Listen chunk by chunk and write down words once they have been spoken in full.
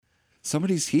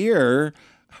Somebody's here.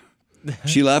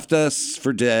 She left us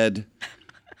for dead,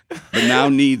 but now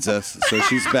needs us, so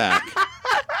she's back.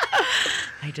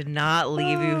 I did not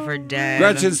leave you for dead.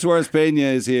 Gretchen Suarez Pena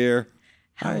is here.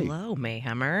 Hello,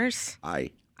 Mayhemers.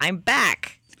 Hi. I'm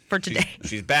back for today.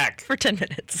 She's back. For 10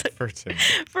 minutes. For 10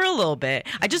 minutes. For a little bit.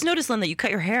 I just noticed, Len, that you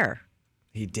cut your hair.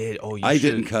 He did. Oh, I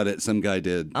didn't cut it. Some guy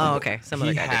did. Oh, okay. Some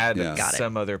other He guy had did. Got it.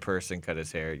 some other person cut his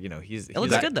hair. You know, he's It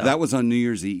looks that- good, though. That was on New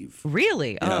Year's Eve.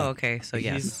 Really? Yeah. Oh, okay. So,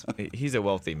 yes. He's a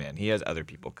wealthy man. He has other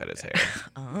people cut his hair.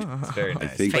 Oh. It's very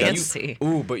nice. think But fancy.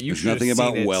 But you There's should have nothing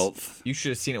about seen it. wealth. You should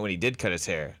have seen it when he did cut his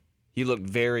hair. He looked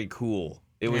very cool.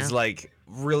 It was Yeah. like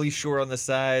really short on the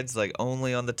sides, like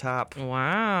only on the top.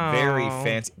 Wow. Very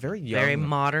fancy, very young. Very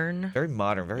modern. Very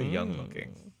modern, very young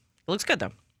looking. It looks good,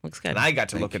 though. Looks good. And I got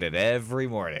to look at it every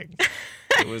morning.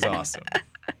 It was awesome.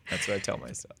 That's what I tell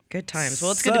myself. Good times. Well,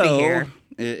 it's good to be here.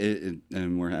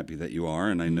 And we're happy that you are.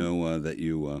 And I know that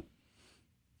you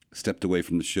stepped away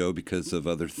from the show because of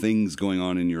other things going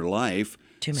on in your life.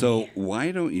 Too many. So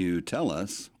why don't you tell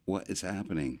us what is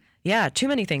happening? Yeah, too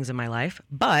many things in my life,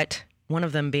 but one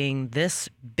of them being this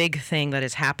big thing that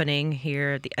is happening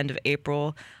here at the end of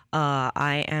April.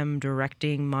 I am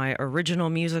directing my original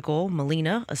musical,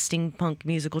 Melina, a steampunk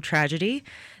musical tragedy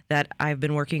that I've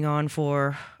been working on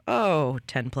for, 10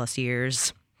 plus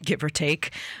years, give or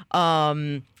take.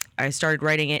 I started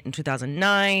writing it in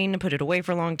 2009, put it away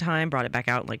for a long time, brought it back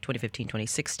out in like 2015,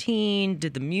 2016,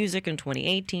 did the music in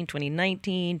 2018,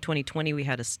 2019, 2020. We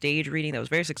had a stage reading that was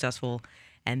very successful.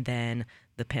 And then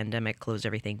the pandemic closed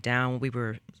everything down. We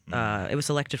were, it was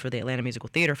selected for the Atlanta Musical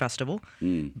Theater Festival,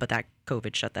 but that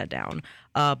COVID shut that down.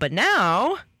 But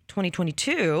now,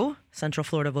 2022, Central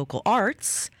Florida Vocal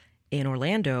Arts in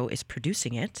Orlando is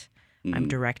producing it. I'm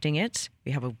directing it.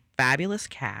 We have a fabulous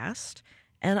cast.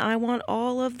 And I want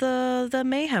all of the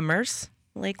Mayhemers,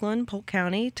 Lakeland, Polk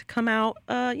County, to come out,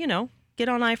 get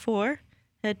on I-4,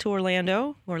 head to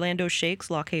Orlando Shakes,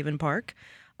 Lock Haven Park,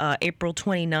 April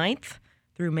 29th.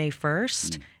 Through May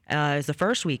 1st is the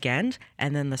first weekend,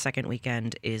 and then the second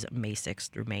weekend is May 6th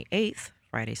through May 8th,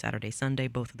 Friday, Saturday, Sunday,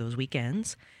 both of those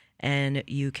weekends. And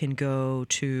you can go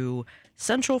to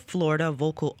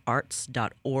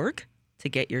centralfloridaVocalArts.org to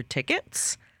get your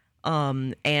tickets.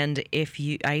 And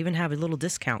I even have a little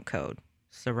discount code,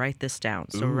 so write this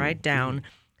down. So write down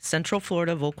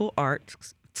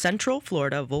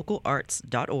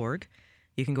centralfloridaVocalArts.org.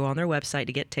 You can go on their website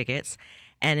to get tickets.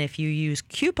 And if you use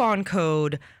coupon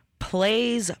code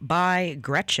Plays by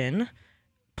Gretchen,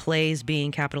 Plays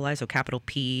being capitalized, so capital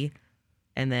P,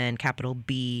 and then capital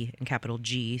B and capital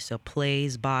G, so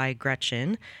Plays by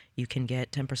Gretchen, you can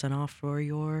get 10% off for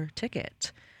your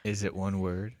ticket. Is it one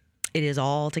word? It is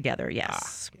all together,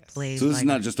 yes. Yes. Plays So this by is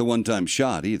not Gretchen. just a one-time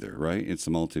shot either, right? It's a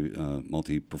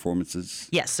multi performances.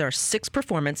 Yes, there are 6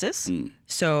 performances.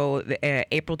 So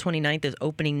April 29th is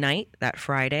opening night, that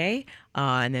Friday.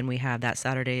 And then we have that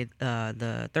Saturday,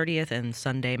 the 30th, and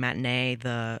Sunday matinee,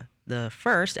 the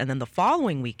 1st. And then the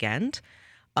following weekend,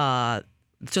 so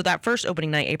that first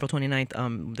opening night, April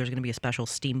 29th, there's going to be a special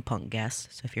steampunk guest.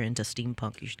 So if you're into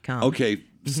steampunk, you should come. Okay,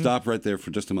 stop right there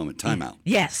for just a moment. Time out.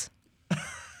 Yes.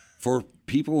 For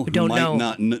people who don't might know.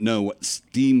 not know what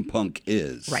steampunk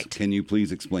is, Right. Can you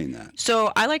please explain that?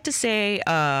 So I like to say,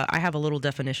 I have a little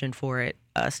definition for it.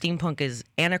 Steampunk is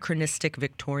anachronistic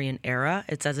Victorian era.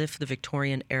 It's as if the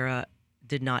Victorian era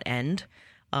did not end.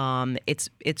 It's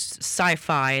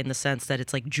sci-fi in the sense that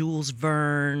it's like Jules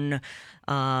Verne,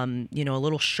 a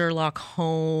little Sherlock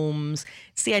Holmes.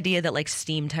 It's the idea that like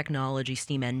steam technology,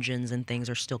 steam engines and things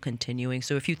are still continuing.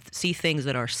 So if you see things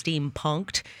that are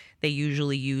steampunked, they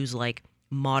usually use like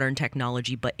modern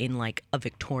technology, but in like a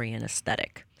Victorian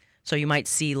aesthetic. So you might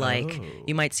see like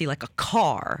a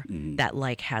car that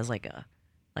like has like a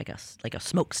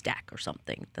smokestack or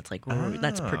something that's like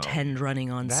that's pretend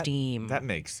running on steam. That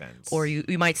makes sense. Or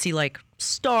you might see like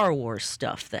Star Wars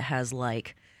stuff that has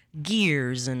like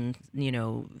gears and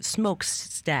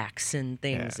smokestacks and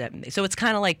things so it's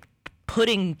kind of like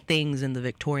putting things in the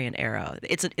Victorian era.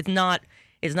 It's not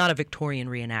a Victorian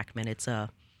reenactment.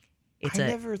 I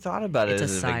never thought about it it's a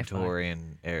as a sci-fi.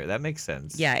 Victorian era. That makes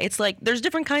sense. Yeah, it's like there's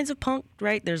different kinds of punk,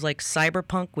 right? There's like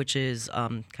cyberpunk, which is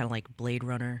kind of like Blade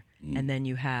Runner, and then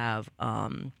you have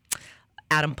atom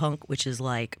punk, which is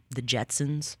like the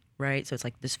Jetsons, right? So it's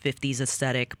like this 50s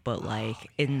aesthetic, but like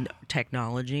in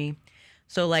technology.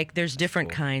 So like there's different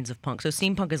kinds of punk. So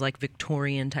steampunk is like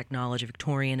Victorian technology,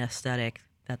 Victorian aesthetic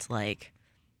that's like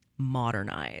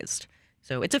modernized.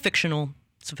 So it's a fictional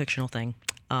thing.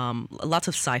 Lots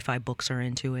of sci-fi books are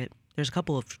into it. There's a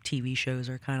couple of TV shows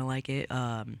are kind of like it.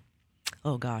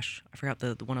 Oh gosh, I forgot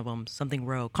the one of them. Something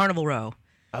Row, Carnival Row.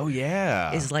 Oh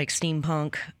yeah. is like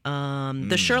steampunk.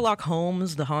 The Sherlock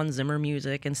Holmes, the Hans Zimmer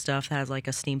music and stuff has like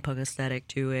a steampunk aesthetic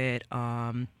to it.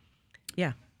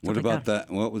 Yeah. What stuff like about that?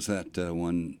 What was that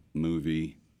one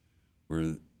movie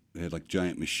where they had like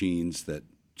giant machines that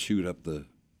chewed up the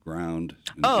ground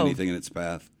and anything in its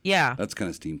path? Yeah. That's kind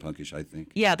of steampunkish, I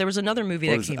think. Yeah, there was another movie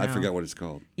that came out. I forgot what it's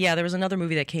called. Yeah, there was another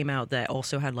movie that came out that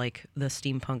also had like the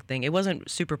steampunk thing. It wasn't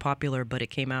super popular, but it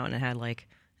came out and it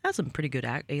had some pretty good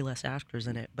A-list actors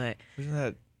in it. But Wasn't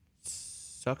that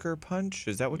Sucker Punch?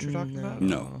 Is that what you're talking about?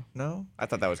 No. No? I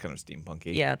thought that was kind of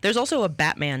steampunky. yeah, there's also a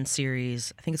Batman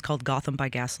series. I think it's called Gotham by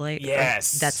Gaslight.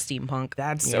 Yes. That's steampunk.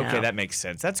 That's Yeah. okay. That makes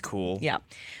sense. That's cool. Yeah.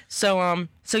 So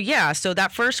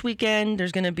that first weekend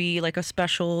there's going to be like a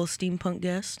special steampunk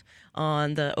guest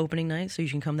on the opening night, so you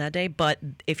can come that day. But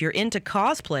if you're into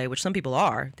cosplay, which some people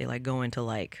are, they like going to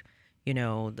like,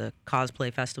 the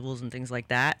cosplay festivals and things like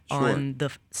that. Sure. On the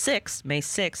 6th, May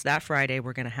 6th, that Friday,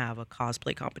 we're going to have a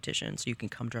cosplay competition, so you can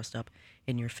come dressed up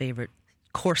in your favorite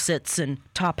corsets and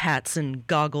top hats and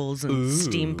goggles and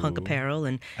steampunk apparel,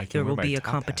 and I can there wear will my be a top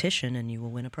hat. competition and you will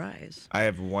win a prize. I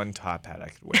have one top hat I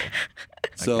could wear. I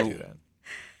So- could do that.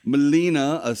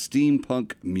 Melina, a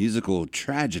steampunk musical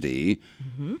tragedy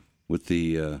with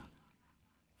the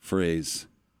phrase,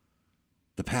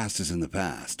 "The past is in the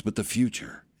past, but the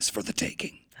future is for the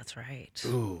taking." That's right.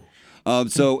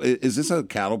 So is this a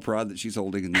cattle prod that she's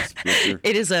holding in this picture?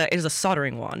 It is a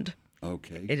soldering wand.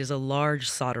 Okay. It is a large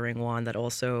soldering wand that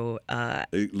also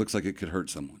It looks like it could hurt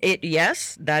someone.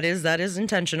 yes, that is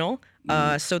intentional.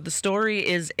 So the story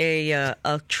is a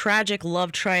tragic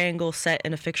love triangle set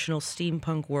in a fictional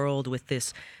steampunk world with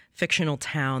this fictional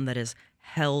town that is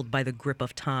held by the grip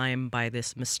of time by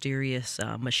this mysterious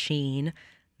machine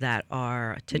that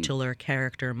our titular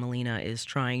character Melina is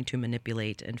trying to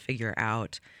manipulate and figure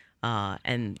out.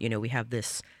 And we have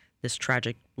this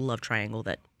tragic love triangle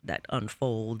that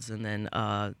unfolds, and then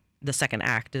the second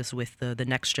act is with the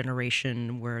next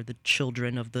generation, where the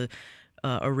children of the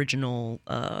original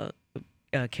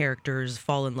characters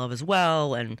fall in love as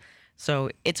well, and so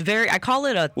it's I call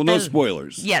it a No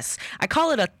spoilers. Yes, I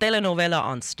call it a telenovela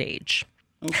on stage.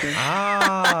 Okay.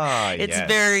 It's yes.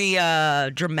 very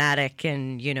dramatic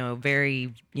and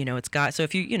very it's got, so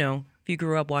if you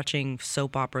grew up watching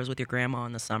soap operas with your grandma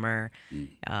in the summer,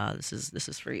 this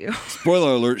is for you.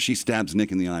 Spoiler alert, she stabs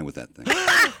Nick in the eye with that thing.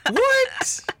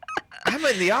 What? I'm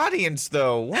in the audience,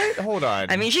 though. What? Hold on.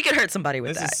 I mean, she could hurt somebody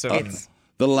with This that. is so- It's-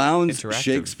 The Lowndes Interactive.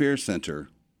 Shakespeare Center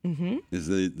is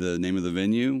the name of the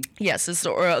venue. yes,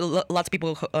 lots of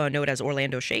people know it as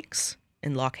Orlando Shakes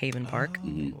in Lock Haven Park,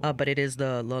 but it is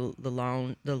the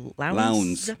Lowndes.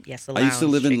 Lowndes. Yes, the I used to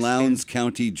live in Shakespeare. Lowndes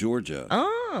County, Georgia.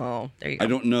 Oh, there you go. I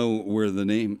don't know where the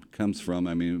name comes from.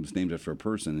 I mean, it was named after a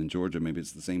person in Georgia. Maybe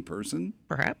it's the same person.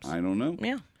 Perhaps. I don't know.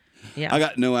 Yeah. I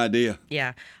got no idea.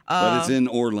 Yeah. But it's in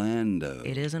Orlando.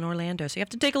 It is in Orlando, so you have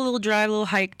to take a little drive, a little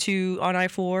hike on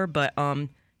I-4. But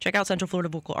check out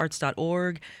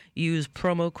CentralFloridaVocalArts.org. Use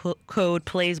promo code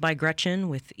Plays by Gretchen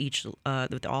with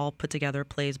all put together.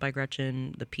 Plays by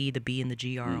Gretchen. The P, the B, and the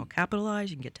G are all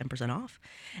capitalized. You can get 10% off.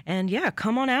 And yeah,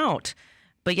 come on out.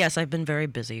 But yes, I've been very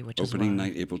busy, which is Opening why.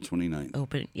 night, April 29th.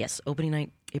 Opening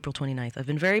night, April 29th. I've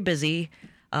been very busy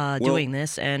doing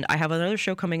this, and I have another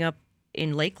show coming up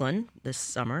in Lakeland this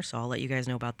summer, so I'll let you guys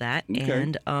know about that.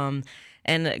 Okay.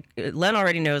 And Len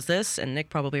already knows this, and Nick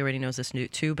probably already knows this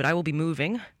too, but I will be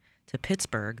moving to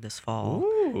Pittsburgh this fall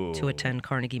to attend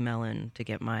Carnegie Mellon to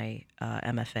get my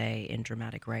MFA in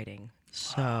dramatic writing.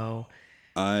 So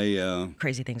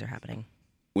crazy things are happening.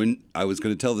 When I was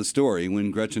going to tell the story, when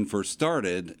Gretchen first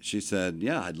started, she said,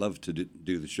 "Yeah, I'd love to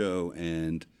do the show,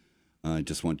 and I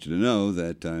just want you to know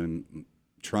that I'm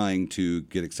trying to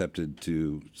get accepted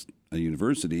to a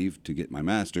university to get my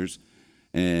master's,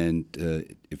 and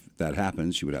if that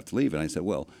happens, she would have to leave." And I said,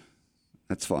 "Well,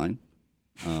 that's fine."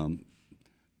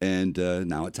 And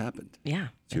now it's happened. Yeah.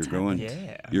 So you're it's going. happened.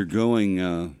 Yeah. You're going.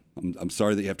 I'm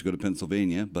sorry that you have to go to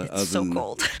Pennsylvania, but It's other so than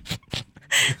cold.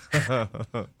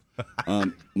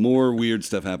 more weird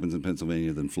stuff happens in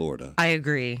Pennsylvania than Florida. I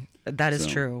agree. That is So-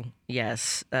 true.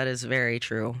 Yes, that is very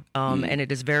true. And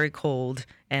it is very cold.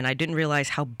 And I didn't realize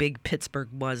how big Pittsburgh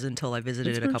was until I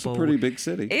visited it a Pittsburgh's couple. a pretty big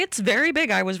city. It's very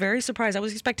big. I was very surprised. I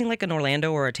was expecting like an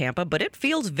Orlando or a Tampa, but it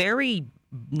feels very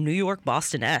New York,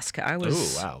 Boston-esque. I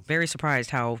was Ooh, wow. very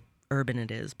surprised how urban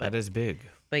it is. That is big.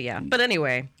 But yeah. But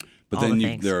anyway. But all then the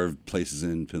things. there are places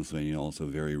in Pennsylvania also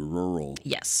very rural.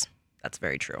 Yes, that's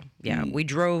very true. Yeah, we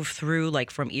drove through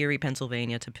like from Erie,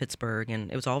 Pennsylvania to Pittsburgh,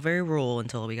 and it was all very rural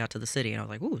until we got to the city, and I was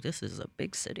like, "Ooh, this is a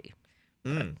big city."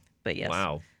 But yes,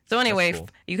 Wow. So anyway, cool.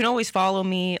 you can always follow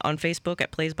me on Facebook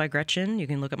at Plays by Gretchen. You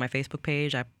can look at my Facebook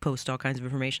page. I post all kinds of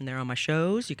information there on my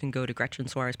shows. You can go to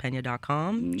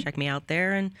GretchenSuarezPena.com. Check me out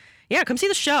there. And yeah, come see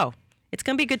the show. It's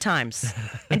going to be good times.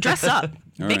 And dress up.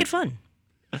 Make it fun.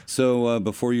 So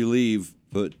before you leave,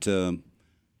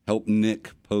 help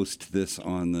Nick post this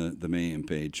on the Mayhem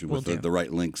page with the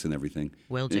right links and everything.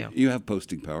 Will do. You have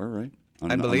posting power, right?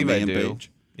 I believe I do.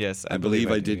 Page? Yes, I believe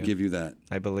I do. did give you that.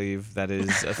 I believe that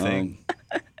is a thing.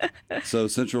 So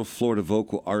Central Florida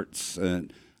Vocal Arts. I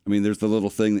mean, there's the little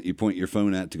thing that you point your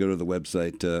phone at to go to the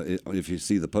website if you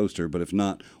see the poster. But if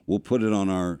not, we'll put it on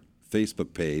our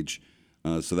Facebook page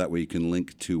so that way you can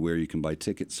link to where you can buy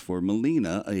tickets for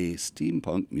Melina, a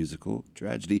steampunk musical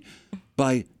tragedy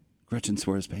by Gretchen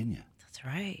Suarez Pena. That's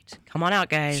right. Come on out,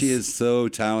 guys. She is so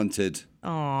talented.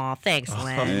 Aw, thanks,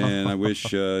 Len. And I wish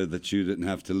that you didn't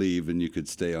have to leave and you could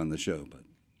stay on the show. But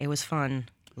It was fun.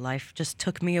 Life just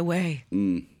took me away.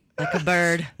 Like a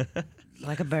bird.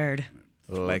 Like a bird.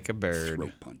 Like a bird.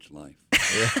 throat punch life.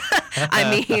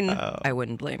 I mean, I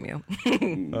wouldn't blame you.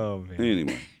 Oh, man.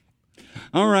 Anyway.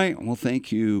 All right. Well,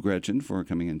 thank you, Gretchen, for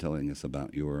coming and telling us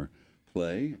about your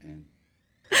play. And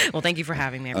Well, thank you for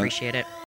having me. I appreciate it.